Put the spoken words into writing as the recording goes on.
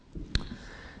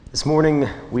This morning,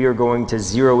 we are going to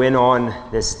zero in on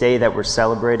this day that we're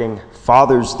celebrating,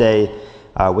 Father's Day,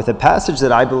 with a passage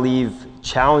that I believe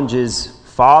challenges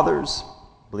fathers.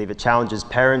 I believe it challenges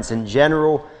parents in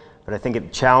general, but I think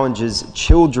it challenges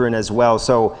children as well.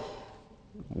 So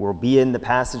we'll be in the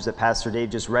passage that Pastor Dave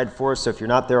just read for us. So if you're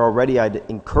not there already, I'd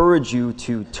encourage you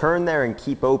to turn there and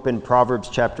keep open Proverbs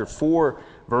chapter 4,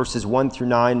 verses 1 through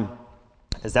 9,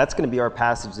 as that's going to be our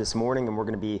passage this morning, and we're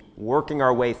going to be working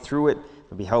our way through it.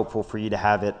 It'll be helpful for you to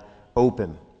have it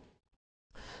open.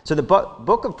 So the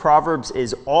book of Proverbs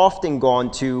is often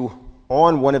gone to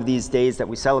on one of these days that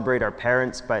we celebrate our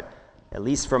parents, but at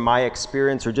least from my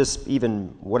experience, or just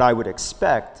even what I would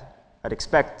expect, I'd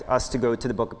expect us to go to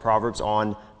the book of Proverbs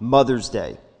on Mother's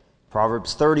Day.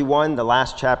 Proverbs 31, the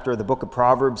last chapter of the book of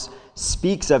Proverbs,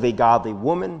 speaks of a godly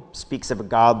woman, speaks of a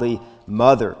godly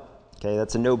mother. Okay,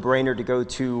 that's a no-brainer to go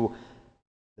to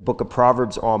the book of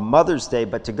Proverbs on Mother's Day,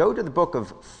 but to go to the book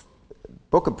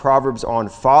of Proverbs on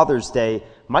Father's Day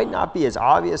might not be as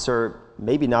obvious or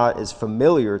maybe not as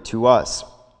familiar to us.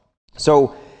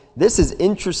 So this is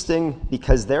interesting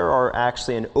because there are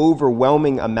actually an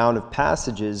overwhelming amount of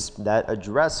passages that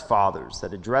address fathers,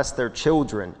 that address their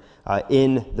children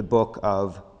in the book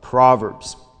of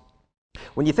Proverbs.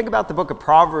 When you think about the book of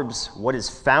Proverbs, what is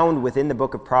found within the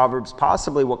book of Proverbs,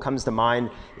 possibly what comes to mind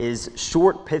is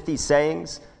short, pithy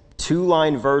sayings,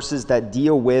 two-line verses that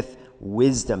deal with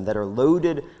wisdom, that are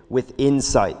loaded with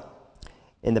insight.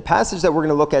 And the passage that we're going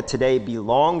to look at today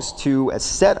belongs to a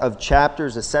set of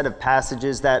chapters, a set of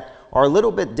passages that are a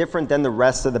little bit different than the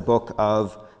rest of the book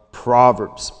of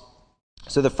Proverbs.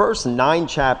 So the first 9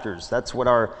 chapters, that's what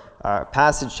our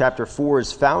passage, chapter 4,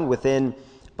 is found within,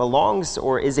 belongs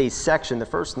or is a section. The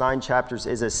first 9 chapters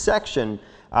is a section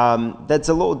that's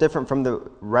a little different from the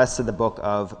rest of the book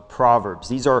of Proverbs.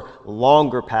 These are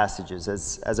longer passages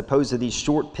as opposed to these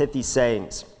short, pithy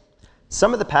sayings.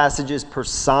 Some of the passages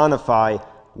personify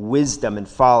wisdom and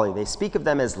folly. They speak of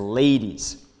them as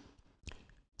ladies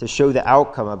to show the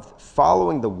outcome of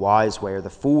following the wise way or the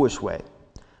foolish way.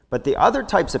 But the other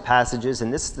types of passages,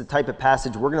 and this is the type of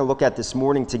passage we're going to look at this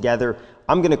morning together,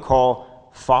 I'm going to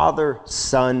call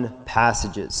father-son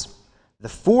passages. The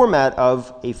format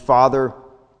of a father,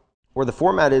 or the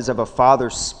format is of a father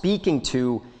speaking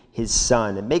to his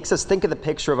son. It makes us think of the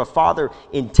picture of a father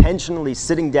intentionally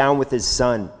sitting down with his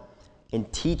son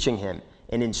and teaching him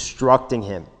and instructing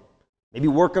him. Maybe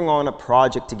working on a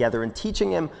project together and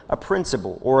teaching him a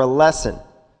principle or a lesson.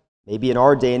 Maybe in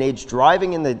our day and age,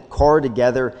 driving in the car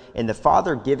together and the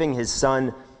father giving his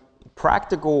son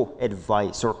practical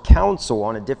advice or counsel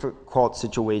on a difficult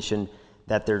situation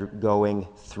that they're going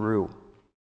through.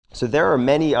 So there are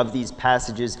many of these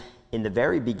passages in the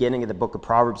very beginning of the book of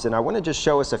Proverbs, and I want to just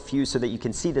show us a few so that you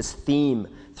can see this theme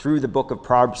through the book of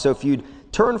Proverbs. So if you'd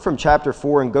turn from chapter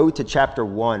 4 and go to chapter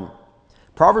 1.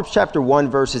 Proverbs chapter 1,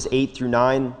 verses 8 through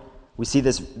 9, we see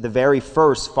the very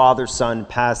first father-son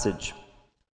passage.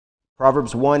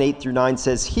 Proverbs 1, 8 through 9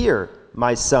 says, "Hear,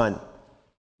 my son,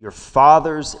 your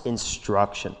father's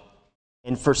instruction,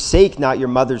 and forsake not your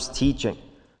mother's teaching,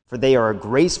 for they are a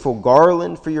graceful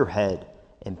garland for your head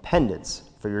and pendants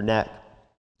for your neck."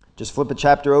 Just flip a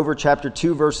chapter over. Chapter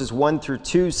 2, verses 1 through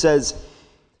 2 says,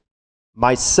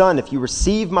 "My son, if you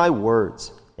receive my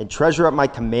words and treasure up my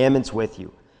commandments with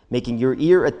you, making your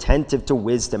ear attentive to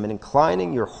wisdom and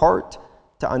inclining your heart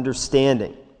to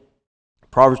understanding."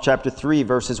 Proverbs chapter 3,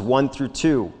 verses 1 through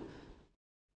 2.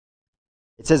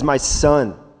 It says, "My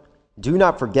son, do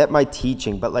not forget my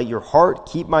teaching, but let your heart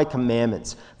keep my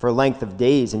commandments. For length of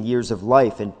days and years of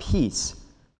life and peace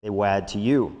they will add to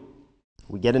you."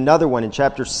 We get another one in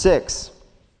chapter 6.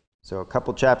 So a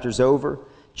couple chapters over.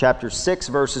 Chapter 6,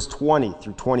 verses 20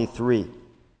 through 23.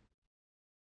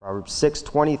 Proverbs 6,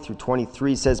 20 through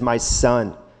 23 says, "My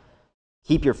son,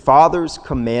 keep your father's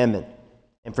commandment,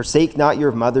 and forsake not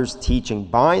your mother's teaching.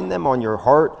 Bind them on your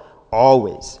heart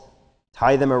always.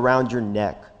 Tie them around your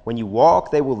neck. When you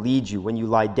walk, they will lead you. When you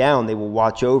lie down, they will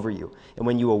watch over you. And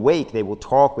when you awake, they will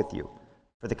talk with you.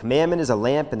 For the commandment is a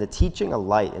lamp, and the teaching a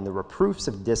light, and the reproofs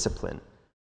of discipline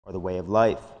are the way of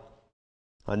life."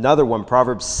 Another one,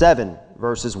 Proverbs 7,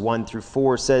 verses 1 through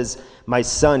 4 says, "My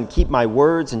son, keep my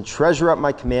words and treasure up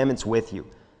my commandments with you.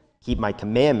 Keep my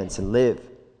commandments and live.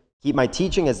 Keep my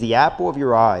teaching as the apple of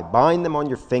your eye. Bind them on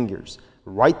your fingers.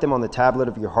 Write them on the tablet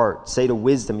of your heart. Say to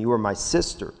wisdom, you are my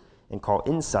sister, and call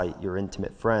insight your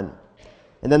intimate friend."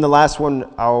 And then the last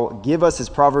one I'll give us is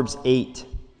Proverbs 8,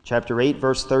 chapter 8,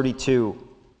 verse 32.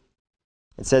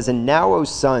 It says, "And now, O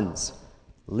sons,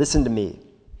 listen to me.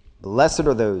 Blessed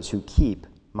are those who keep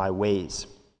my ways."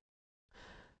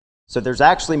 So there's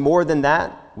actually more than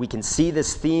that. We can see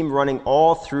this theme running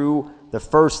all through the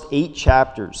first 8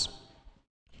 chapters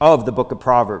of the book of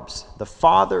Proverbs, the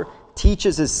father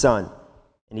teaches his son,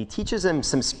 and he teaches him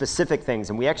some specific things.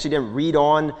 And we actually didn't read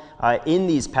on in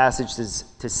these passages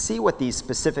to see what these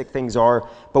specific things are,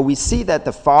 but we see that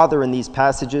the father in these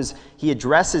passages, he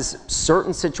addresses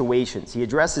certain situations. He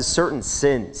addresses certain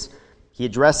sins. He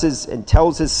addresses and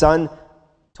tells his son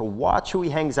to watch who he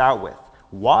hangs out with.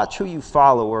 Watch who you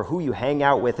follow or who you hang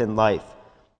out with in life.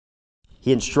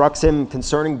 He instructs him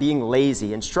concerning being lazy.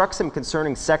 He instructs him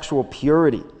concerning sexual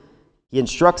purity. He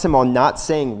instructs him on not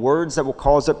saying words that will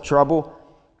cause up trouble.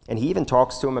 And he even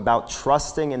talks to him about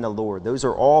trusting in the Lord. Those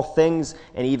are all things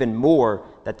and even more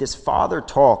that this father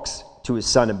talks to his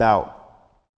son about.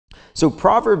 So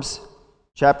Proverbs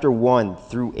chapter 1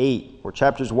 through 8, or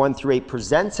chapters 1 through 8,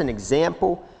 presents an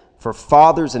example for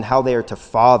fathers and how they are to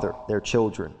father their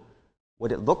children.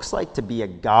 What it looks like to be a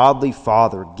godly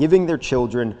father, giving their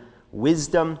children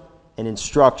wisdom and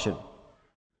instruction.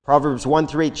 Proverbs 1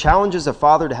 through 8 challenges a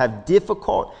father to have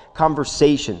difficult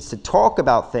conversations, to talk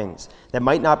about things that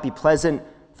might not be pleasant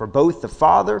for both the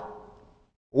father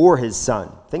or his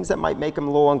son, things that might make him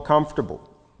a little uncomfortable.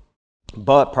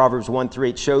 But Proverbs 1 through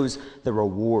 8 shows the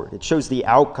reward. It shows the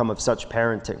outcome of such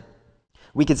parenting.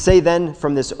 We could say then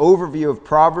from this overview of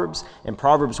Proverbs and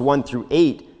Proverbs 1 through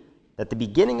 8 that the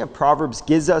beginning of Proverbs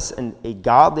gives us a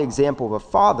godly example of a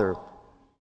father,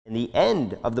 and the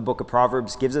end of the book of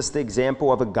Proverbs gives us the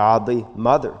example of a godly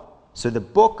mother. So the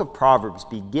book of Proverbs,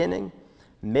 beginning,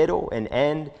 middle, and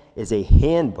end, is a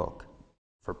handbook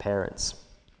for parents.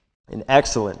 An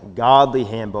excellent, godly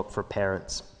handbook for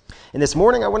parents. And this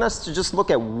morning, I want us to just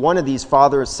look at one of these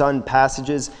father-son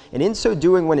passages. And in so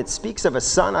doing, when it speaks of a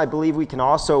son, I believe we can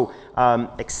also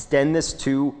extend this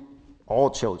to all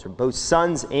children, both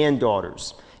sons and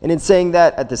daughters. And in saying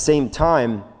that, at the same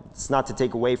time, it's not to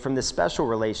take away from the special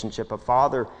relationship a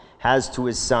father has to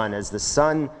his son, as the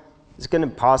son is going to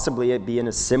possibly be in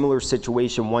a similar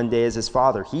situation one day as his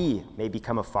father. He may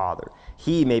become a father.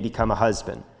 He may become a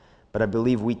husband. But I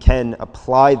believe we can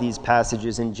apply these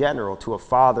passages in general to a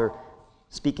father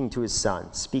speaking to his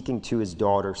son, speaking to his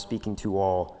daughter, speaking to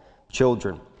all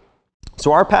children.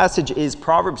 So our passage is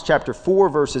Proverbs chapter 4,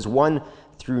 verses 1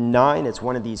 through 9. It's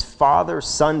one of these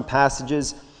father-son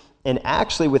passages. And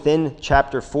actually within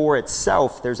chapter 4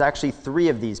 itself, there's actually 3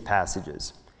 of these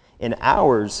passages. And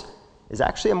ours is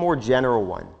actually a more general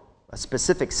one. A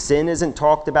specific sin isn't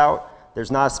talked about.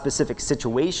 There's not a specific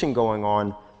situation going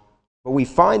on. But we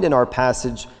find in our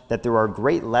passage that there are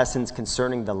great lessons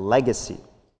concerning the legacy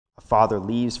a father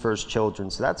leaves for his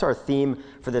children. So that's our theme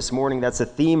for this morning. That's the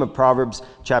theme of Proverbs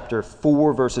chapter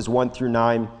 4, verses 1 through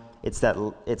 9.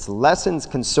 It's lessons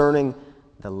concerning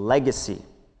the legacy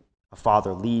a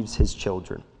father leaves his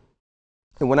children.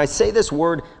 And when I say this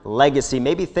word legacy,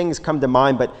 maybe things come to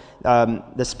mind, but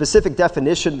the specific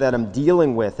definition that I'm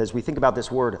dealing with as we think about this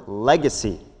word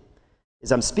legacy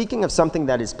is I'm speaking of something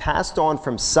that is passed on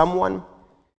from someone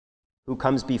who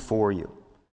comes before you.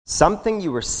 Something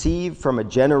you receive from a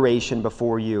generation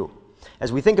before you.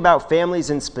 As we think about families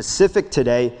in specific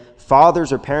today,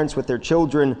 fathers or parents with their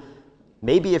children,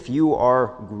 maybe if you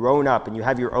are grown up and you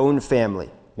have your own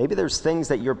family, maybe there's things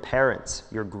that your parents,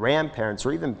 your grandparents,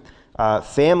 or even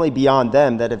family beyond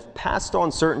them that have passed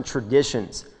on certain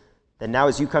traditions that now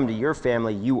as you come to your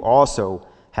family, you also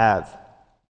have.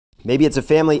 Maybe it's a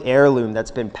family heirloom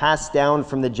that's been passed down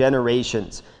from the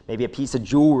generations. Maybe a piece of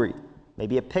jewelry.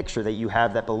 Maybe a picture that you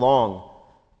have that belonged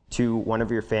to one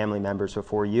of your family members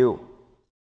before you.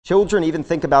 Children even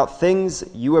think about things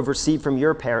you have received from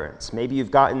your parents. Maybe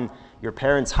you've gotten your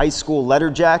parents' high school letter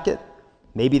jacket.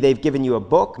 Maybe they've given you a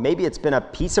book. Maybe it's been a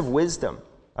piece of wisdom,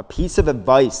 a piece of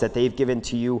advice that they've given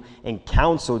to you and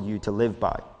counseled you to live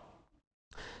by.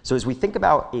 So as we think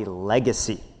about a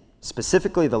legacy,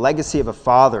 specifically the legacy of a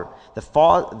father, the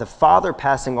father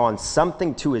passing on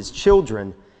something to his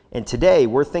children, and today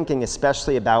we're thinking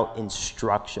especially about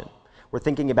instruction. We're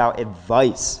thinking about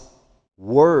advice,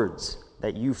 words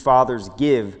that you fathers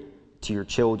give to your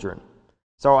children.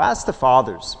 So I'll ask the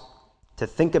fathers to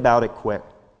think about it quick.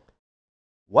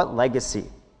 What legacy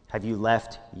have you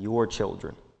left your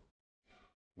children?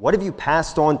 What have you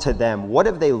passed on to them? What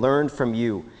have they learned from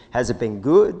you? Has it been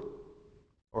good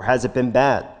or has it been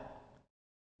bad?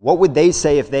 What would they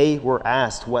say if they were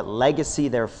asked what legacy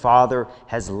their father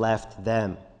has left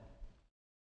them?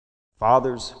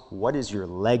 Fathers, what is your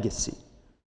legacy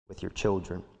with your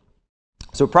children?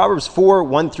 So Proverbs 4,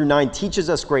 1 through 9 teaches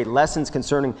us great lessons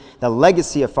concerning the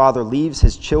legacy a father leaves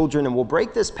his children. And we'll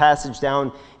break this passage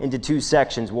down into 2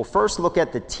 sections. We'll first look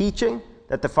at the teaching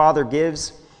that the father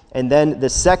gives. And then the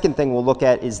second thing we'll look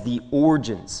at is the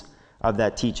origins of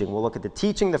that teaching. We'll look at the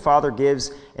teaching the Father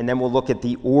gives, and then we'll look at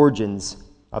the origins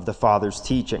of the Father's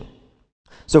teaching.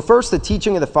 So first, the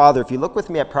teaching of the Father. If you look with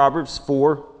me at Proverbs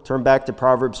 4, turn back to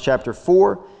Proverbs chapter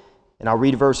 4, and I'll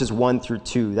read verses 1 through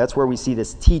 2. That's where we see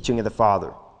this teaching of the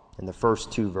Father in the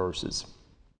first 2 verses.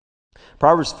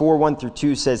 Proverbs 4, 1 through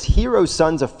 2 says, "Hear, O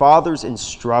sons of fathers'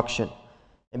 instruction,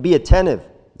 and be attentive,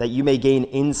 that you may gain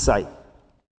insight.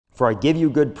 For I give you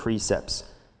good precepts.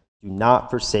 Do not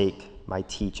forsake my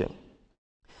teaching."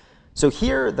 So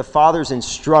here, the Father's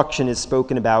instruction is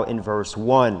spoken about in verse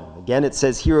 1. Again, it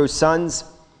says, "Hear, O sons,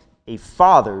 a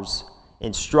father's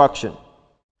instruction."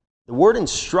 The word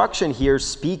instruction here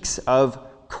speaks of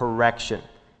correction.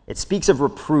 It speaks of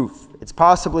reproof. It's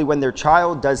possibly when their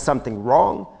child does something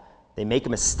wrong, they make a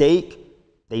mistake,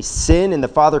 they sin, and the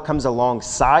Father comes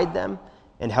alongside them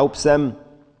and helps them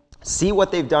see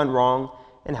what they've done wrong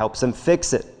and helps them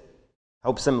fix it,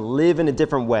 helps them live in a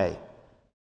different way.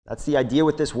 That's the idea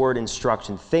with this word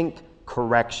instruction. Think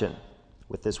correction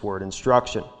with this word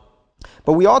instruction.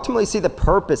 But we ultimately see the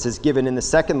purpose is given in the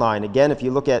second line. Again, if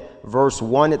you look at verse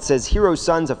 1, it says, "Hear, O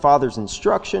sons, a father's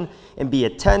instruction, and be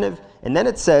attentive." And then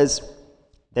it says,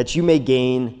 "that you may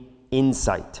gain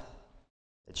insight."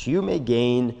 That you may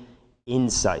gain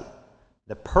insight.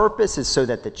 The purpose is so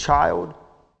that the child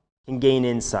can gain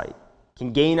insight,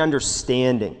 can gain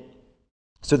understanding,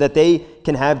 so that they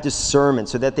can have discernment,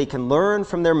 so that they can learn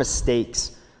from their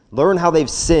mistakes, learn how they've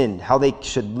sinned, how they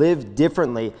should live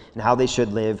differently, and how they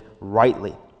should live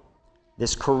rightly.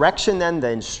 This correction then, the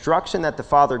instruction that the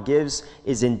Father gives,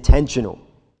 is intentional.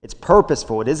 It's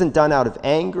purposeful. It isn't done out of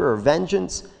anger or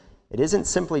vengeance. It isn't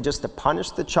simply just to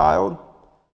punish the child,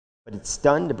 but it's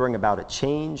done to bring about a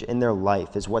change in their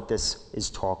life, is what this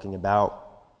is talking about.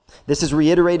 This is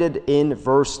reiterated in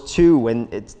verse 2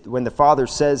 when the Father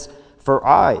says, "For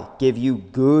I give you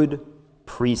good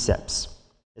precepts."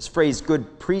 This phrase,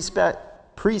 good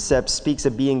precepts, speaks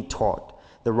of being taught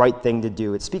the right thing to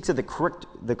do. It speaks of the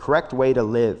correct way to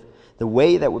live, the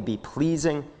way that would be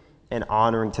pleasing and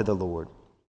honoring to the Lord.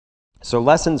 So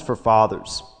lessons for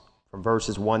fathers from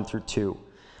verses 1 through 2.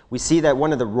 We see that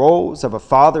one of the roles of a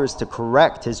father is to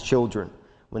correct his children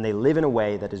when they live in a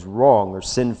way that is wrong or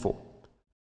sinful.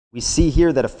 We see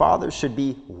here that a father should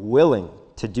be willing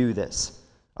to do this.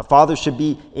 A father should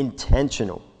be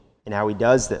intentional in how he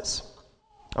does this.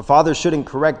 A father shouldn't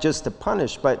correct just to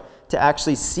punish, but to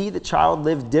actually see the child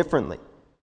live differently,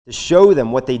 to show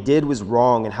them what they did was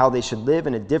wrong and how they should live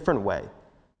in a different way,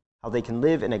 how they can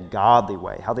live in a godly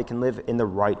way, how they can live in the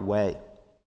right way.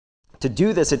 To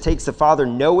do this, it takes the father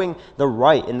knowing the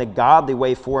right and the godly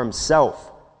way for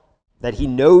himself, that he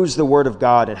knows the Word of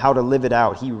God and how to live it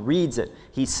out. He reads it,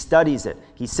 he studies it,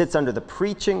 he sits under the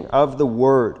preaching of the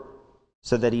Word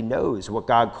so that he knows what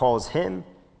God calls him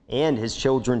and his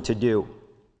children to do.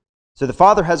 So the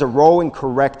father has a role in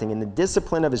correcting in the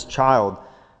discipline of his child,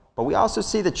 but we also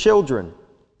see the children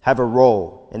have a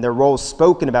role, and their role is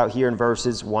spoken about here in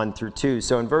verses 1 through 2.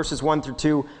 So in verses 1 through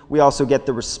 2, we also get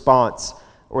the response,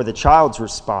 or the child's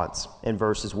response, in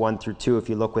verses 1 through 2, if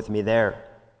you look with me there.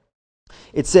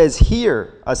 It says,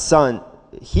 Hear, O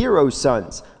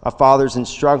sons, a father's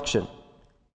instruction,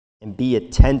 and be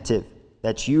attentive,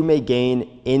 that you may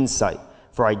gain insight.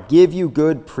 For I give you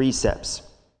good precepts.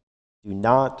 Do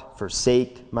not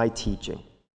forsake my teaching.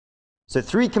 So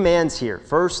 3 commands here.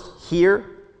 First, hear.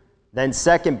 Then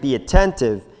second, be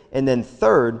attentive. And then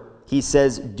third, he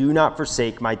says, do not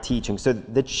forsake my teaching. So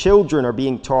the children are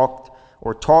being talked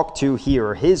to here,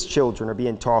 or his children are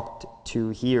being talked to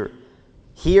here.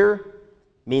 Hear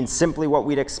means simply what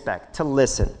we'd expect, to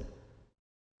listen.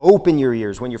 Open your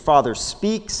ears. When your father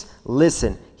speaks,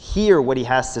 listen. Hear what he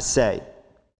has to say.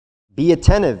 Be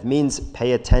attentive means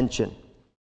pay attention.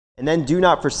 And then do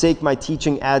not forsake my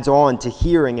teaching adds on to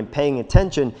hearing and paying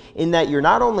attention, in that you're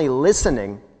not only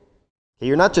listening,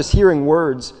 you're not just hearing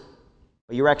words,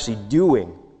 but you're actually doing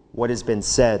what has been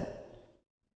said.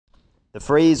 The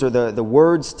phrase or the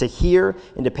words to hear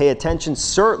and to pay attention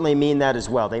certainly mean that as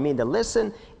well. They mean to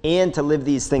listen and to live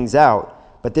these things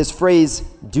out. But this phrase,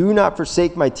 do not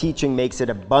forsake my teaching, makes it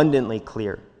abundantly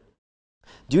clear.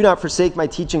 Do not forsake my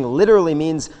teaching literally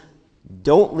means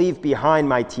don't leave behind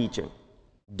my teaching.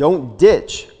 Don't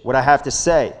ditch what I have to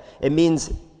say. It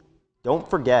means don't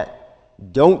forget,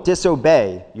 don't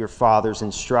disobey your father's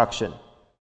instruction.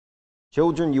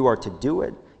 Children, you are to do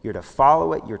it, you're to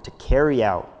follow it, you're to carry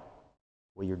out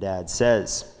what your dad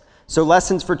says. So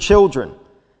lessons for children.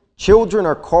 Children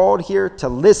are called here to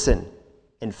listen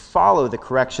and follow the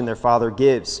correction their father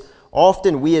gives.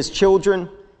 Often we as children,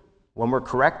 when we're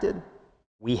corrected,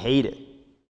 we hate it.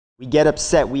 We get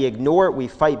upset, we ignore it, we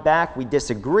fight back, we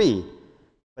disagree.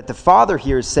 But the father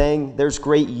here is saying there's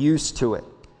great use to it.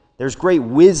 There's great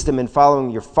wisdom in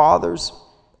following your fathers,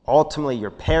 ultimately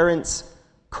your parents'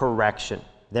 correction,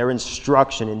 their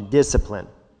instruction and discipline.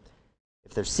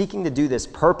 If they're seeking to do this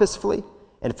purposefully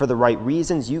and for the right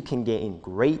reasons, you can gain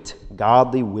great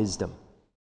godly wisdom.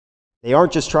 They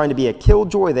aren't just trying to be a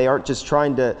killjoy. They aren't just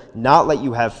trying to not let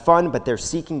you have fun, but they're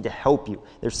seeking to help you.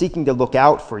 They're seeking to look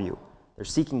out for you. They're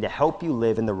seeking to help you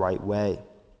live in the right way.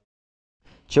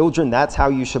 Children, that's how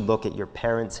you should look at your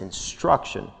parents'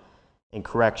 instruction and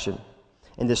correction.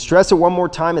 And to stress it one more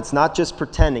time, it's not just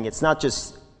pretending. It's not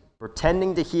just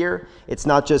pretending to hear. It's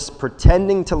not just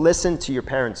pretending to listen to your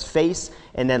parents' face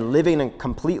and then living in a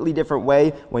completely different way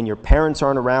when your parents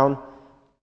aren't around.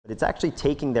 But it's actually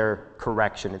taking their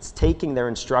correction. It's taking their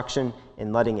instruction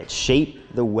and letting it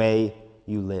shape the way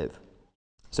you live.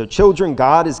 So children,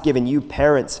 God has given you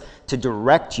parents to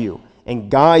direct you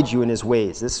and guide you in his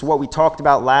ways. This is what we talked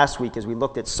about last week as we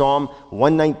looked at Psalm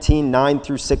 119, 9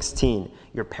 through 16.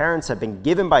 Your parents have been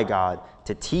given by God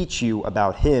to teach you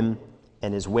about him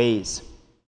and his ways.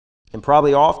 And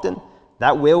probably often,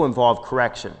 that will involve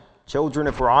correction. Children,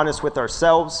 if we're honest with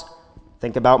ourselves,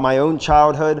 think about my own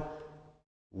childhood,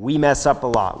 we mess up a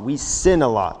lot. We sin a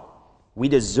lot. We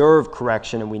deserve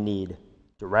correction and we need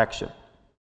direction.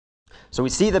 So we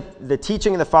see the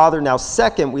teaching of the Father. Now,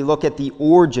 second, we look at the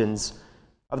origins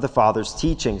of the Father's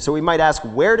teaching. So we might ask,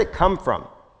 where did it come from?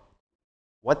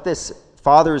 What this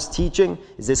Father is teaching,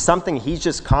 is this something he's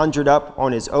just conjured up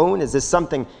on his own? Is this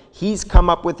something he's come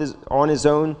up with on his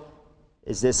own?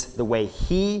 Is this the way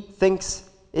he thinks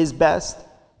is best?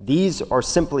 These are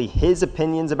simply his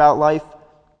opinions about life.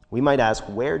 We might ask,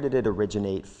 where did it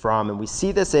originate from? And we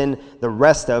see this in the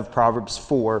rest of Proverbs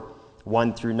 4,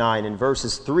 1 through 9, and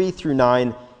verses 3 through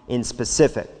 9 in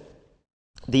specific.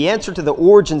 The answer to the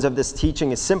origins of this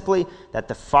teaching is simply that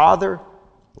the Father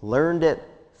learned it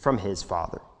from his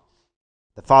father.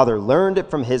 The Father learned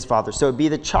it from his father. So it would be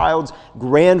the child's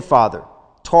grandfather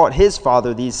taught his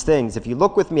father these things. If you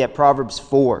look with me at Proverbs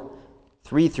 4,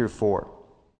 3 through 4.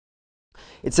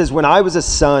 It says, "When I was a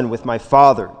son with my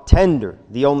father, tender,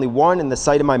 the only one in the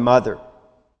sight of my mother,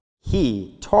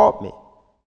 he taught me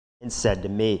and said to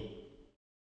me."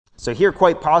 So here,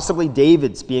 quite possibly,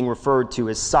 David's being referred to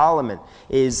as Solomon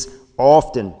is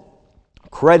often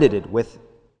credited with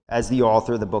as the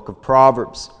author of the book of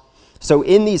Proverbs. So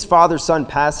in these father-son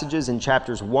passages in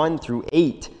chapters 1 through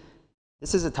 8,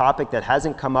 this is a topic that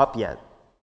hasn't come up yet,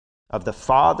 of the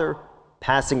father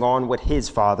passing on what his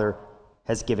father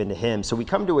has given to him. So we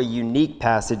come to a unique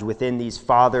passage within these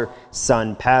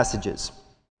father-son passages.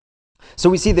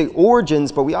 So we see the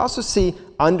origins, but we also see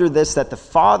under this that the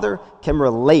father can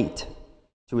relate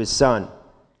to his son.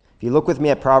 If you look with me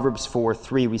at Proverbs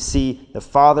 4:3, we see the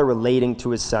father relating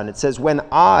to his son. It says, "When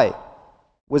I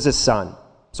was a son,"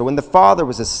 so when the father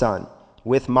was a son,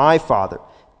 "with my father,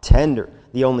 tender,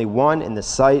 the only one in the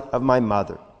sight of my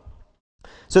mother."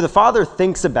 So the father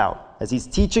thinks about, as he's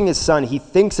teaching his son, he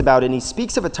thinks about it, and he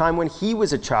speaks of a time when he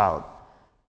was a child.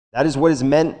 That is what is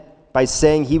meant by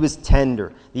saying he was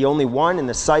tender, the only one in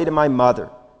the sight of my mother.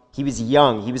 He was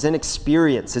young, he was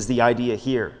inexperienced, is the idea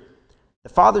here. The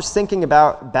father's thinking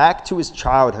about back to his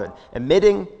childhood,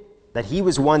 admitting that he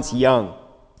was once young.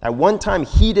 At one time,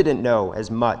 he didn't know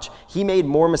as much. He made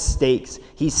more mistakes.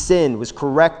 He sinned, was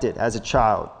corrected as a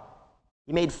child.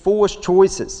 He made foolish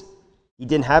choices. He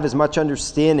didn't have as much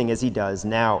understanding as he does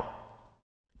now.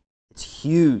 It's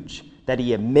huge that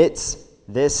he admits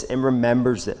this and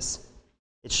remembers this.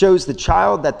 It shows the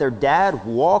child that their dad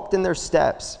walked in their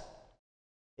steps.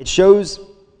 It shows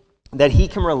that he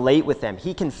can relate with them.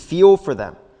 He can feel for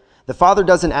them. The father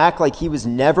doesn't act like he was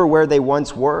never where they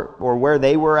once were or where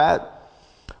they were at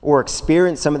or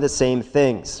experienced some of the same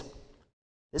things.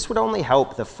 This would only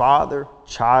help the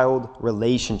father-child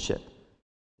relationship.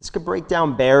 This could break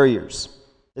down barriers.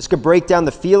 This could break down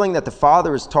the feeling that the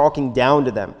father is talking down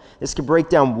to them. This could break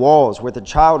down walls where the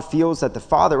child feels that the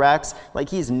father acts like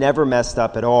he's never messed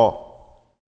up at all.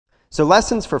 So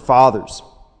lessons for fathers.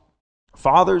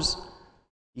 Fathers,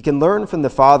 you can learn from the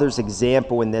father's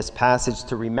example in this passage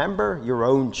to remember your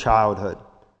own childhood.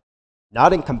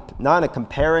 Not in a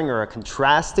comparing or a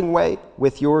contrasting way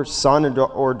with your son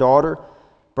or daughter,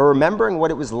 but remembering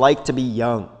what it was like to be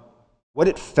young, what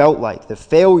it felt like, the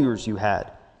failures you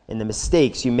had, and the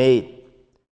mistakes you made.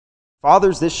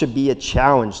 Fathers, this should be a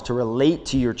challenge to relate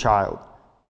to your child.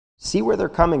 See where they're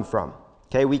coming from.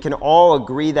 Okay, we can all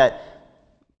agree that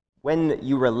when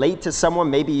you relate to someone,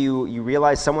 maybe you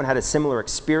realize someone had a similar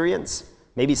experience.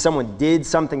 Maybe someone did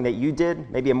something that you did,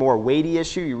 maybe a more weighty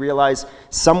issue. You realize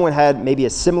someone had maybe a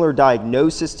similar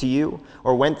diagnosis to you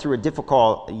or went through a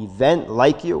difficult event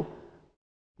like you.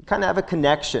 we kind of have a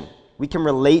connection. We can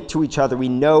relate to each other. We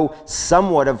know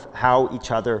somewhat of how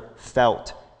each other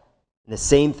felt. And the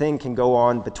same thing can go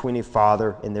on between a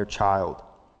father and their child.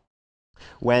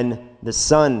 When the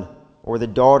son or the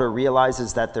daughter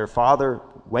realizes that their father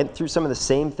went through some of the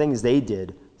same things they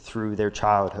did through their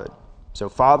childhood. So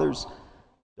fathers,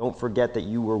 don't forget that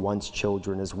you were once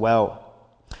children as well.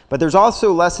 But there's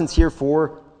also lessons here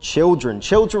for children.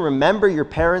 Children, remember your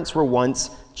parents were once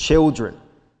children.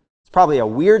 It's probably a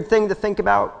weird thing to think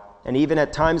about, and even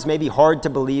at times maybe hard to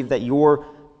believe that your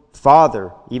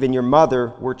father, even your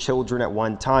mother, were children at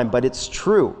one time, but it's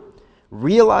true.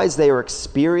 Realize they are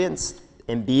experienced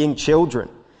in being children.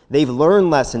 They've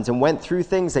learned lessons and went through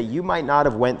things that you might not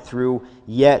have went through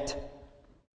yet.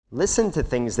 Listen to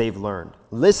things they've learned.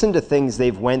 Listen to things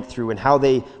they've went through and how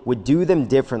they would do them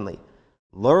differently.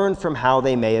 Learn from how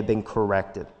they may have been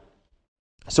corrected.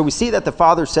 So we see that the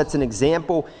father sets an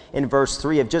example in verse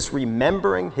 3 of just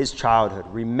remembering his childhood,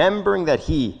 remembering that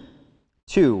he,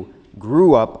 too,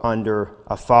 grew up under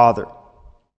a father.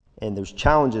 And there's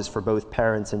challenges for both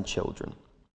parents and children.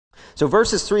 So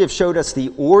verses 3 have showed us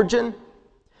the origin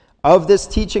of this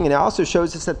teaching, and it also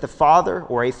shows us that the father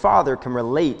or a father can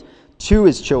relate to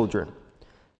his children.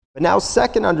 But now,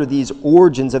 second, under these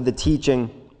origins of the teaching,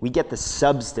 we get the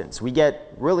substance. We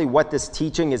get really what this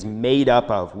teaching is made up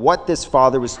of, what this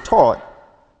father was taught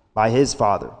by his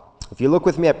father. If you look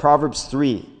with me at Proverbs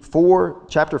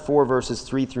chapter 4, verses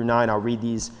 3 through 9, I'll read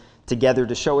these together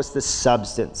to show us the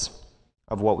substance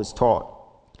of what was taught.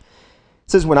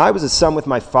 It says, "When I was a son with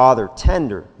my father,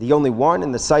 tender, the only one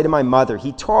in the sight of my mother,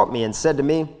 he taught me and said to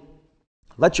me,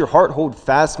 'Let your heart hold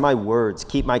fast my words,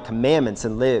 keep my commandments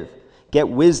and live. Get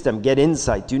wisdom, get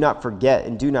insight, do not forget,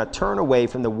 and do not turn away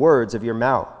from the words of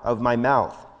my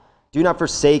mouth. Do not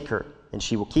forsake her, and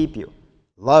she will keep you.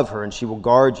 Love her, and she will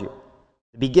guard you.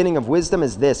 The beginning of wisdom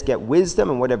is this: get wisdom,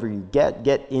 and whatever you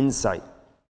get insight.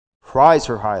 Prize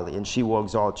her highly, and she will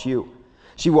exalt you.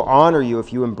 She will honor you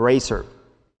if you embrace her.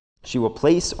 She will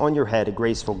place on your head a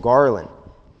graceful garland,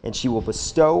 and she will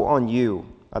bestow on you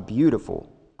a beautiful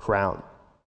crown.'"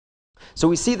 So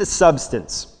we see the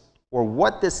substance, or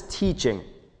what this teaching,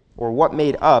 or what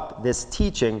made up this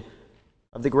teaching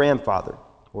of the grandfather,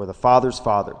 or the father's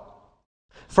father.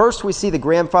 First, we see the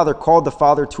grandfather called the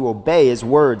father to obey his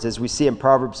words, as we see in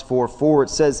Proverbs 4:4. It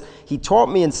says, "He taught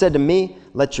me and said to me,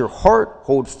 'Let your heart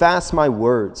hold fast my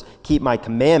words, keep my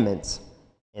commandments,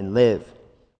 and live.'"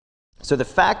 So the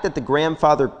fact that the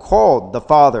grandfather called the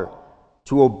father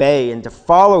to obey and to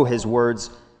follow his words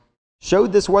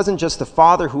showed this wasn't just the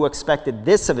father who expected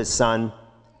this of his son,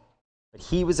 but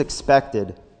he was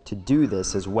expected to do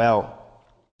this as well.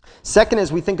 Second,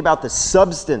 as we think about the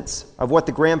substance of what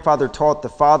the grandfather taught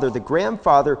the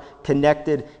grandfather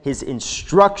connected his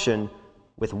instruction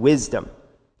with wisdom.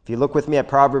 If you look with me at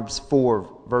Proverbs 4,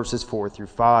 verses 4 through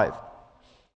 5.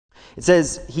 It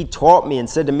says, "He taught me and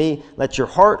said to me, 'Let your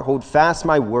heart hold fast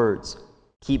my words,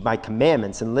 keep my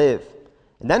commandments and live.'"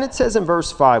 And then it says in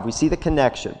verse 5, we see the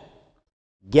connection.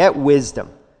 "Get wisdom,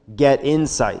 get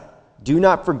insight. Do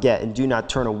not forget and do not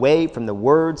turn away from the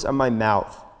words of my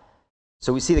mouth."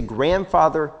 So we see the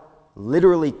grandfather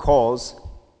literally calls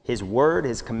his word,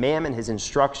 his commandment, his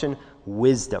instruction,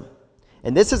 wisdom.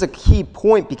 And this is a key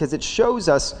point because it shows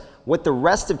us what the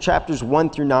rest of chapters 1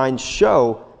 through 9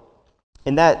 show,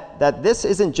 and that this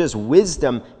isn't just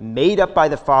wisdom made up by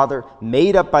the father,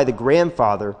 made up by the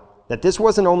grandfather, that this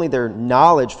wasn't only their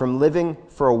knowledge from living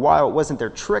for a while, it wasn't their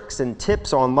tricks and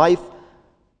tips on life,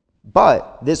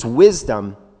 but this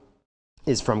wisdom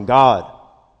is from God.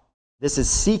 This is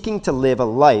seeking to live a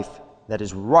life that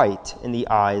is right in the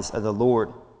eyes of the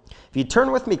Lord. If you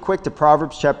turn with me quick to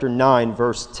Proverbs chapter 9,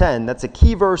 verse 10, that's a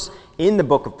key verse in the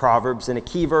book of Proverbs and a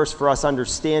key verse for us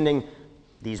understanding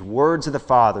these words of the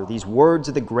father, these words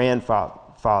of the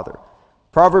grandfather.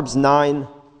 Proverbs 9,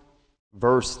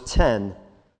 verse 10,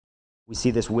 we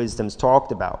see this wisdom's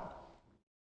talked about.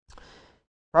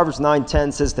 Proverbs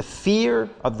 9:10 says, "The fear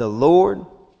of the Lord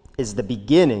is the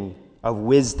beginning of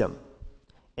wisdom,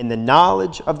 and the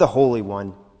knowledge of the Holy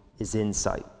One is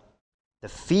insight." The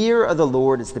fear of the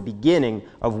Lord is the beginning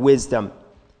of wisdom.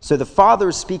 So the father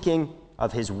is speaking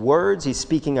of his words, he's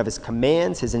speaking of his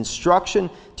commands, his instruction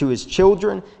to his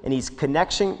children, and he's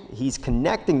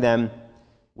connecting them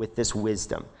with this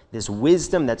wisdom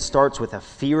that starts with a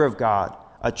fear of God,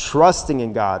 a trusting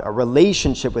in God, a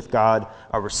relationship with God,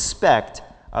 a respect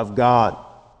of God.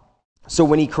 So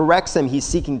when he corrects him, he's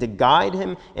seeking to guide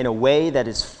him in a way that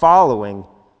is following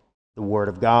the Word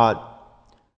of God.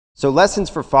 So lessons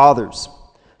for fathers.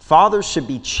 Fathers should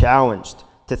be challenged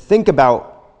to think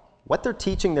about what they're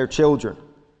teaching their children.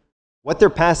 what they're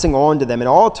passing on to them. And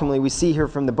ultimately, we see here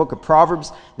from the book of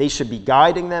Proverbs, they should be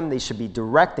guiding them, they should be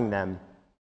directing them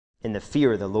in the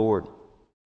fear of the Lord,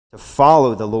 to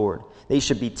follow the Lord. They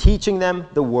should be teaching them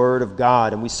the word of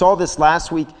God. And we saw this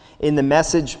last week in the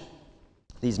message.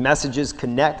 These messages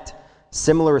connect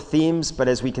similar themes, but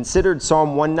as we considered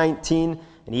Psalm 119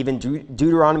 and even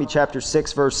Deuteronomy chapter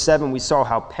 6, verse 7, we saw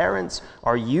how parents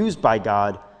are used by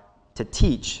God to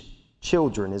teach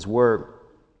children His word.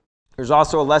 There's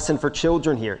also a lesson for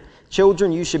children here.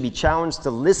 Children, you should be challenged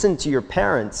to listen to your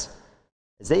parents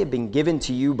as they have been given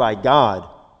to you by God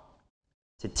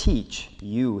to teach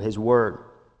you His word.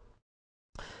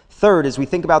 Third, as we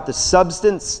think about the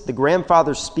substance, the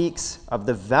grandfather speaks of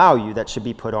the value that should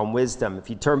be put on wisdom. If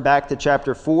you turn back to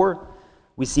chapter 4,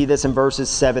 we see this in verses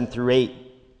 7 through 8.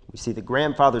 We see the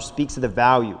grandfather speaks of the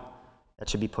value that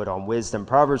should be put on wisdom.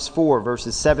 Proverbs 4,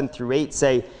 verses 7 through 8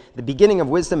 say, the beginning of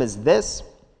wisdom is this: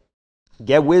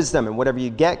 get wisdom, and whatever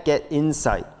you get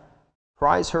insight.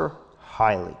 Prize her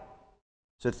highly.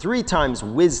 So 3 times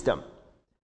wisdom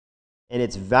and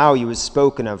its value is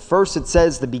spoken of. First, it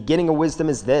says the beginning of wisdom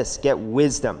is this: get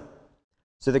wisdom.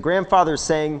 So the grandfather is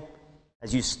saying,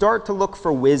 as you start to look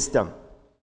for wisdom,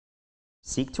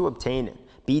 seek to obtain it.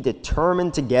 Be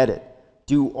determined to get it.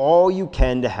 Do all you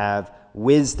can to have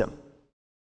wisdom.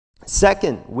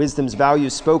 Second, wisdom's value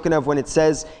is spoken of when it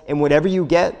says, and whatever you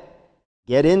get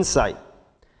insight.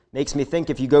 Makes me think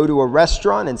if you go to a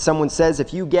restaurant and someone says,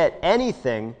 if you get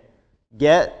anything,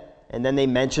 and then they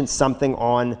mention something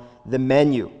on the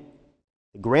menu.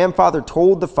 The grandfather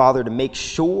told the father to make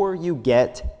sure you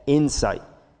get insight.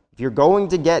 If you're going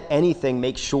to get anything,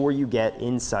 make sure you get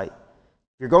insight.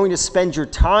 If you're going to spend your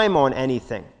time on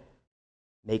anything,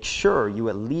 make sure you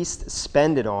at least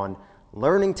spend it on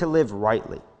learning to live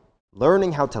rightly,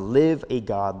 learning how to live a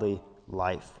godly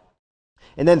life.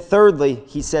 And then thirdly,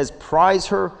 he says, prize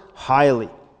her highly,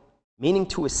 meaning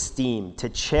to esteem, to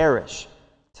cherish,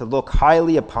 to look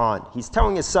highly upon. He's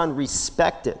telling his son,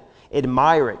 respect it,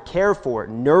 admire it, care for it,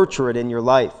 nurture it in your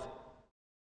life.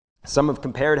 Some have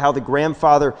compared how the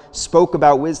grandfather spoke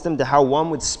about wisdom to how one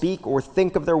would speak or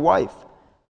think of their wife,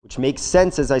 which makes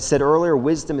sense. As I said earlier,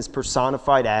 wisdom is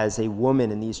personified as a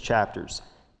woman in these chapters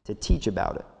to teach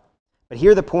about it. But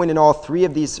here the point in all 3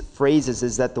 of these phrases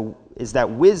is that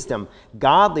wisdom,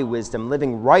 godly wisdom,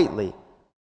 living rightly,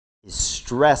 is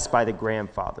stressed by the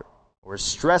grandfather, or is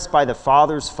stressed by the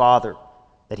father's father,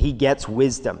 that he gets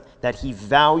wisdom, that he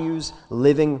values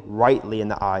living rightly in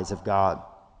the eyes of God.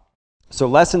 So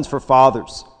lessons for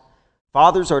fathers.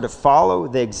 Fathers are to follow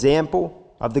the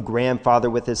example of the grandfather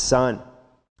with his son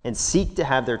and seek to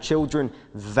have their children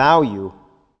value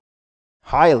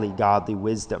highly godly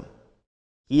wisdom.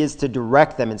 He is to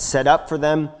direct them and set up for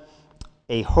them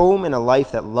a home and a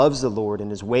life that loves the Lord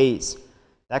and His ways.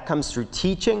 That comes through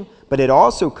teaching, but it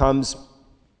also comes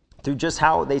through just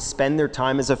how they spend their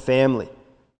time as a family,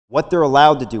 what they're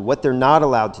allowed to do, what they're not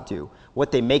allowed to do,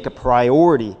 what they make a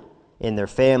priority in their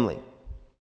family.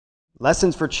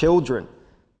 Lessons for children.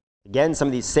 Again, some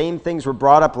of these same things were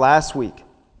brought up last week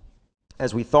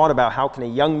as we thought about how can a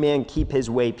young man keep his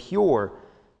way pure.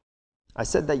 I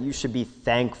said that you should be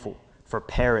thankful for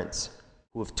parents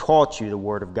who have taught you the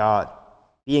Word of God.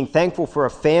 Being thankful for a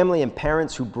family and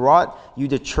parents who brought you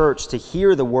to church to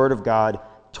hear the Word of God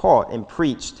taught and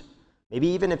preached. Maybe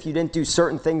even if you didn't do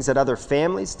certain things that other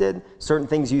families did, certain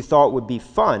things you thought would be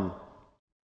fun.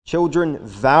 Children,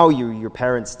 value your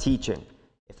parents' teaching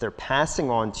if they're passing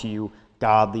on to you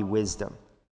godly wisdom.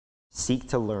 Seek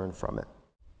to learn from it.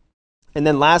 And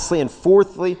then lastly and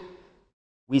fourthly,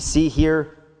 we see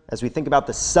here, as we think about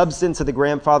the substance of the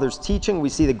grandfather's teaching, we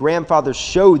see the grandfather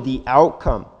showed the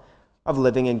outcome of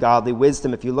living in godly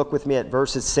wisdom. If you look with me at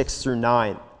verses 6 through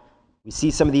 9, we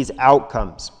see some of these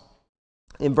outcomes.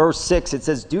 In verse 6, it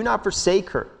says, do not forsake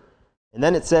her. And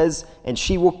then it says, and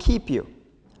she will keep you.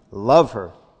 Love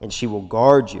her, and she will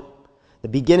guard you. The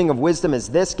beginning of wisdom is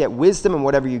this: get wisdom, and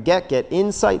whatever you get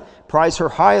insight. Prize her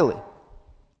highly.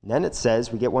 And then it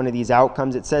says, we get one of these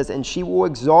outcomes, it says, and she will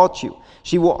exalt you.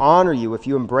 She will honor you if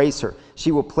you embrace her.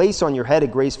 She will place on your head a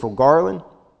graceful garland.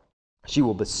 She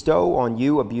will bestow on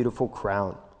you a beautiful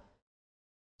crown.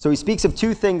 So he speaks of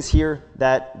 2 things here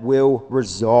that will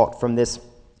result from this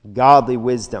godly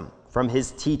wisdom, from his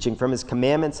teaching, from his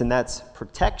commandments, and that's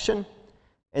protection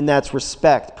and that's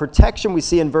respect. Protection we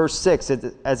see in verse 6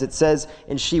 as it says,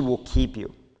 and she will keep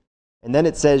you. And then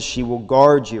it says, she will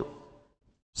guard you.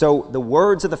 So the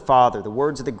words of the father, the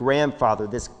words of the grandfather,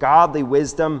 this godly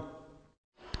wisdom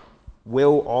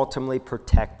will ultimately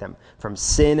protect them from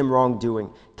sin and wrongdoing,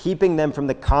 keeping them from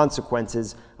the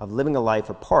consequences of living a life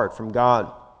apart from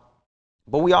God.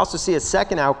 But we also see a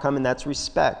second outcome, and that's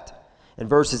respect. In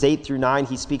verses 8 through 9,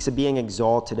 he speaks of being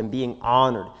exalted and being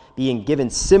honored, being given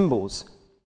symbols,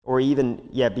 or even,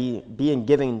 being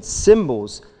given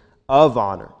symbols of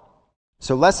honor.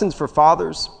 So lessons for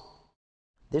fathers,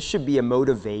 this should be a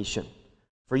motivation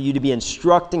for you to be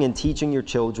instructing and teaching your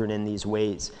children in these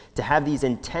ways, to have these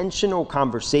intentional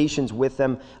conversations with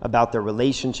them about their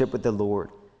relationship with the Lord,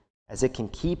 as it can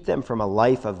keep them from a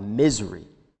life of misery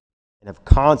and of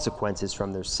consequences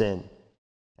from their sin,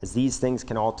 as these things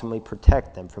can ultimately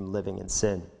protect them from living in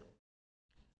sin.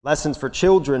 Lessons for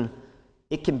children,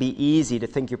 it can be easy to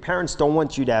think your parents don't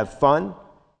want you to have fun.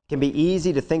 It can be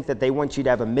easy to think that they want you to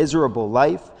have a miserable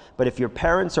life, but if your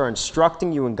parents are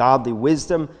instructing you in godly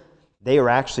wisdom, they are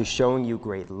actually showing you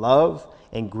great love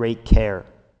and great care.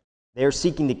 They are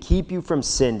seeking to keep you from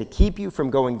sin, to keep you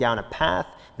from going down a path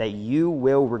that you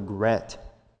will regret.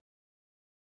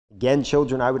 Again,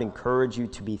 children, I would encourage you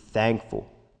to be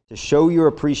thankful, to show your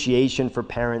appreciation for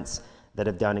parents that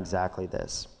have done exactly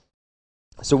this.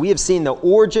 So we have seen the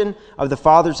origin of the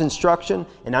Father's instruction,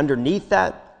 and underneath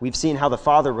that, we've seen how the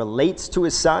Father relates to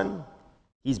his Son.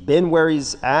 He's been where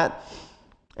he's at.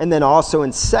 And then also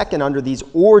in second, under these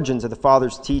origins of the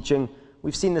Father's teaching,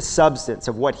 we've seen the substance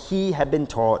of what he had been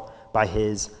taught by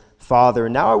his Father.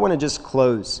 And now I want to just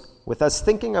close with us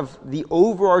thinking of the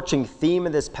overarching theme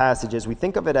of this passage as we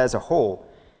think of it as a whole,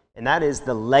 and that is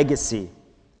the legacy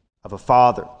of a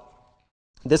father.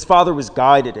 This father was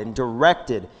guided and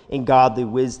directed in godly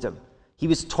wisdom. He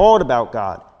was taught about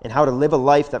God and how to live a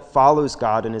life that follows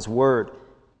God and his word,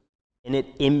 and it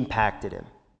impacted him.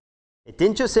 It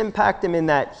didn't just impact him in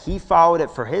that he followed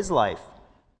it for his life,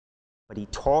 but he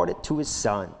taught it to his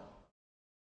son.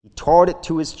 He taught it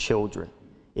to his children.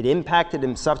 It impacted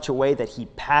him in such a way that he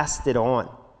passed it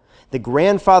on. The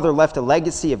grandfather left a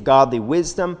legacy of godly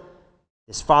wisdom.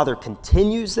 His father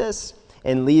continues this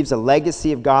and leaves a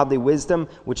legacy of godly wisdom,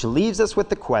 which leaves us with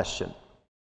the question,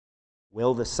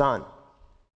 will the son?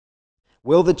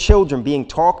 Will the children being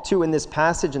talked to in this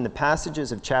passage and the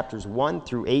passages of chapters 1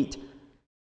 through 8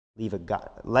 leave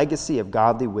a legacy of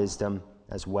godly wisdom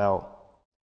as well?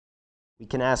 We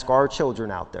can ask our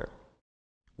children out there,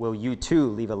 will you too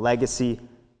leave a legacy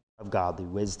of godly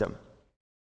wisdom?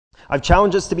 I've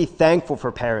challenged us to be thankful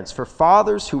for parents, for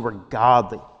fathers who were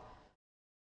godly.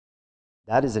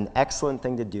 That is an excellent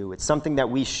thing to do. It's something that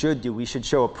we should do. We should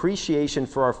show appreciation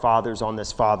for our fathers on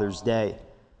this Father's Day.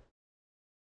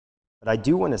 But I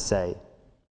do want to say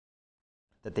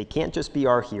that they can't just be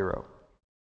our hero,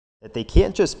 that they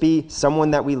can't just be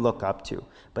someone that we look up to,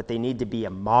 but they need to be a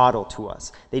model to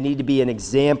us. They need to be an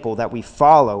example that we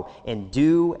follow and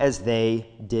do as they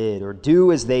did, or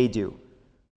do as they do,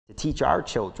 to teach our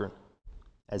children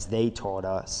as they taught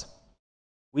us.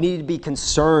 We need to be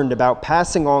concerned about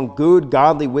passing on good,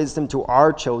 godly wisdom to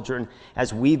our children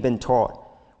as we've been taught.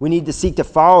 We need to seek to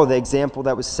follow the example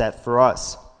that was set for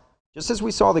us. Just as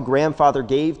we saw the grandfather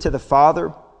gave to the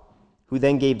father, who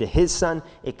then gave to his son,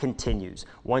 it continues,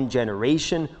 one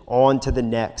generation on to the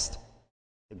next.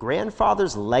 The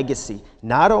grandfather's legacy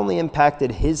not only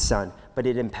impacted his son, but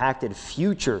it impacted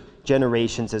future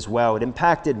generations as well. It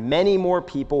impacted many more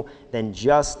people than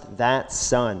just that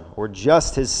son or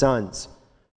just his sons.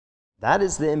 That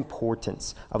is the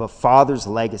importance of a father's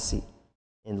legacy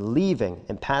in leaving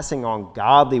and passing on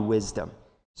godly wisdom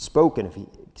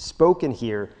spoken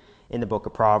here in the book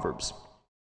of Proverbs.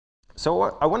 So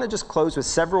I want to just close with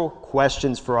several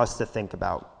questions for us to think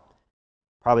about.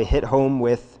 Probably hit home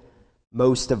with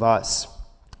most of us.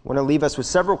 I want to leave us with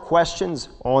several questions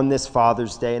on this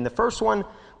Father's Day. And the first one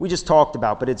we just talked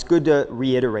about, but it's good to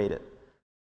reiterate it.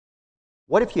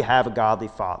 What if you have a godly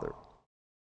father?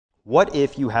 What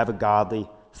if you have a godly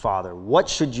father? What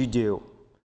should you do?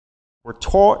 We're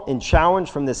taught and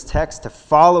challenged from this text to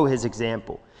follow his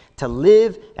example, to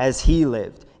live as he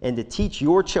lived, and to teach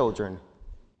your children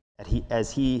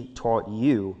as he taught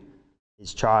you,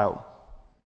 his child.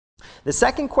 The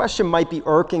second question might be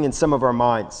irking in some of our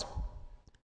minds.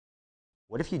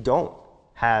 What if you don't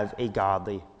have a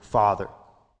godly father?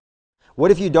 What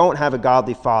if you don't have a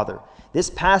godly father? This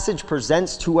passage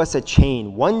presents to us a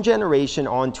chain, one generation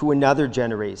on to another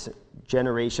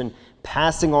generation,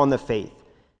 passing on the faith,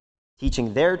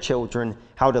 teaching their children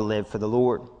how to live for the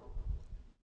Lord.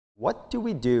 What do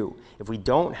we do if we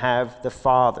don't have the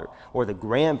father or the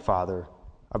grandfather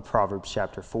of Proverbs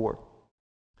chapter 4?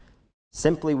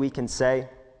 Simply, we can say,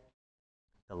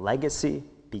 the legacy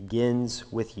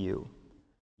begins with you.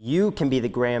 You can be the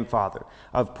grandfather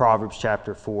of Proverbs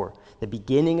chapter 4, the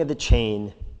beginning of the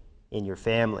chain in your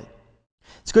family.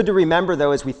 It's good to remember,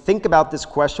 though, as we think about this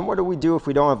question, what do we do if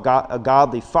we don't have a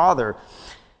godly father?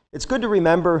 It's good to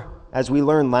remember, as we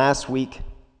learned last week,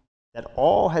 that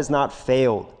all has not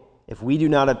failed if we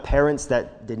did not have parents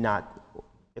that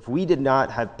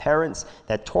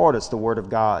taught us the Word of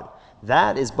God.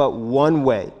 That is but one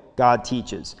way God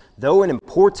teaches, though an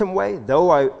important way,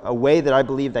 though a way that I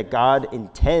believe that God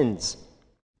intends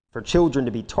for children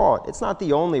to be taught. It's not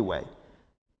the only way.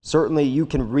 Certainly you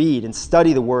can read and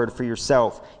study the Word for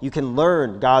yourself. You can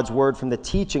learn God's Word from the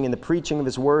teaching and the preaching of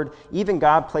His Word. Even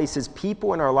God places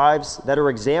people in our lives that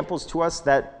are examples to us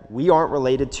that we aren't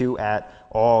related to at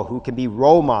all, who can be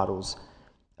role models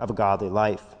of a godly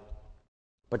life.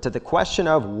 But to the question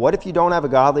of what if you don't have a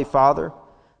godly father,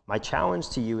 my challenge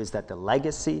to you is that the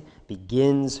legacy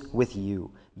begins with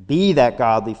you. Be that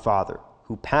godly father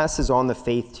who passes on the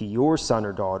faith to your son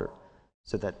or daughter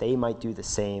so that they might do the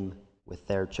same with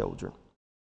their children.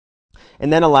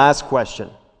 And then a last question.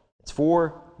 It's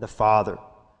for the father.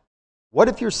 What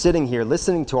if you're sitting here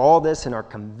listening to all this and are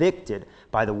convicted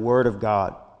by the Word of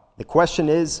God? The question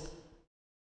is,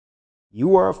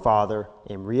 you are a father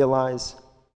and realize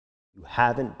you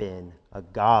haven't been a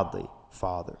godly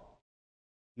father.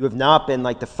 You have not been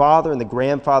like the father and the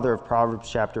grandfather of Proverbs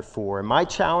chapter 4. And my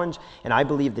challenge, and I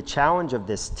believe the challenge of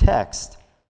this text,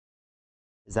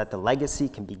 is that the legacy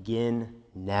can begin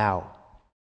now.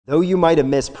 Though you might have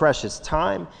missed precious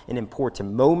time and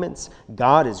important moments,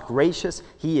 God is gracious,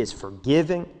 He is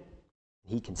forgiving,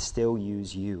 He can still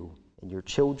use you in your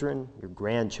children, your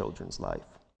grandchildren's life.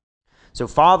 So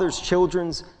fathers,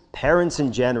 children's, parents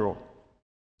in general,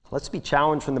 let's be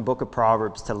challenged from the book of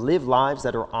Proverbs to live lives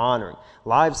that are honoring,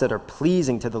 lives that are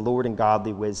pleasing to the Lord in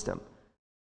godly wisdom.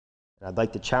 And I'd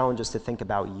like to challenge us to think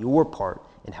about your part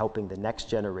in helping the next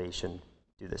generation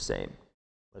do the same.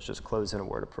 Let's just close in a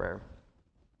word of prayer.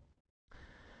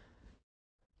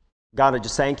 God, I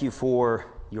just thank you for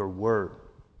your word.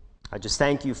 I just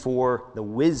thank you for the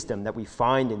wisdom that we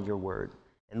find in your word.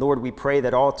 And Lord, we pray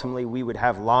that ultimately we would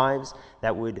have lives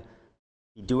that would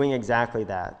be doing exactly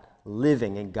that,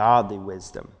 living in godly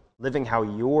wisdom, living how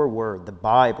your word, the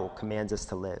Bible, commands us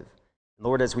to live.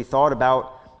 Lord, as we thought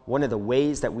about one of the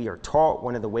ways that we are taught,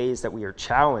 one of the ways that we are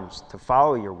challenged to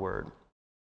follow your word,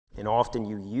 and often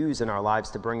you use in our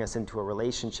lives to bring us into a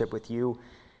relationship with you,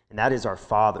 and that is our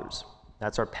fathers.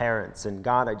 That's our parents. And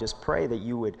God, I just pray that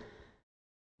you would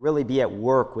really be at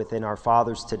work within our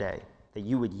fathers today, that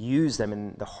you would use them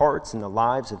in the hearts and the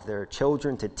lives of their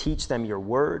children to teach them your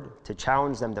word, to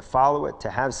challenge them to follow it, to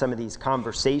have some of these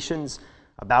conversations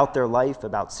about their life,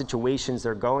 about situations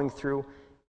they're going through,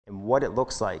 and what it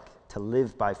looks like to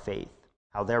live by faith,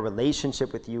 how their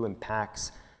relationship with you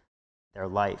impacts their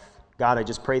life. God, I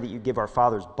just pray that you give our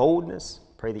fathers boldness,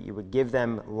 pray that you would give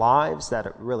them lives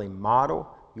that really model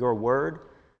your word.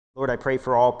 Lord, I pray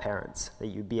for all parents, that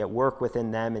you'd be at work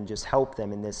within them and just help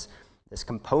them in this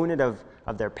component of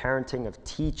their parenting, of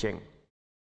teaching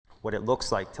what it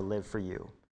looks like to live for you.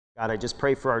 God, I just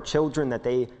pray for our children that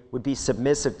they would be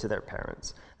submissive to their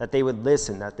parents, that they would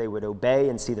listen, that they would obey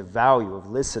and see the value of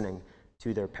listening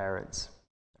to their parents.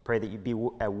 I pray that you'd be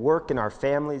at work in our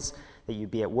families, that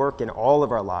you'd be at work in all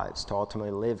of our lives to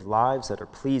ultimately live lives that are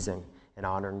pleasing and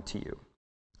honoring to you.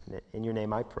 In your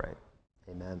name I pray.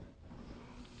 Amen.